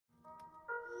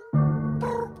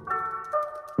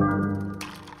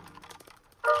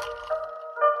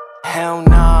Hell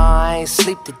nah, I ain't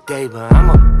sleep today, but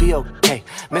I'ma be okay.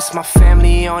 Miss my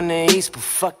family on the east, but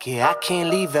fuck it, I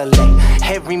can't leave LA.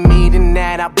 Every meeting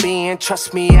that I be in,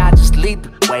 trust me, I just lead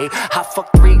the way. I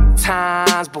fucked 3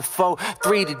 times before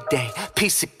 3 today.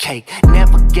 Piece of cake,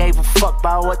 never gave a fuck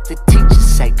about what the teachers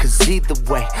say. Cause either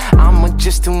way, I'ma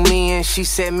just do me, and she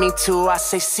said me too, I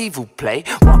say s'il vous plaît.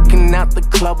 Walking out the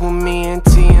club with me and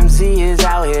TMZ is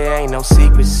out here, ain't no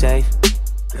secret safe.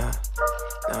 Nah,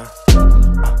 nah.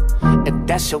 If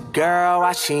that's your girl,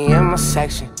 why she in my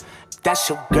section? If that's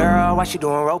your girl, why she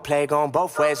doing role play, going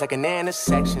both ways like an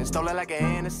intersection? Stole it like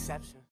an interception.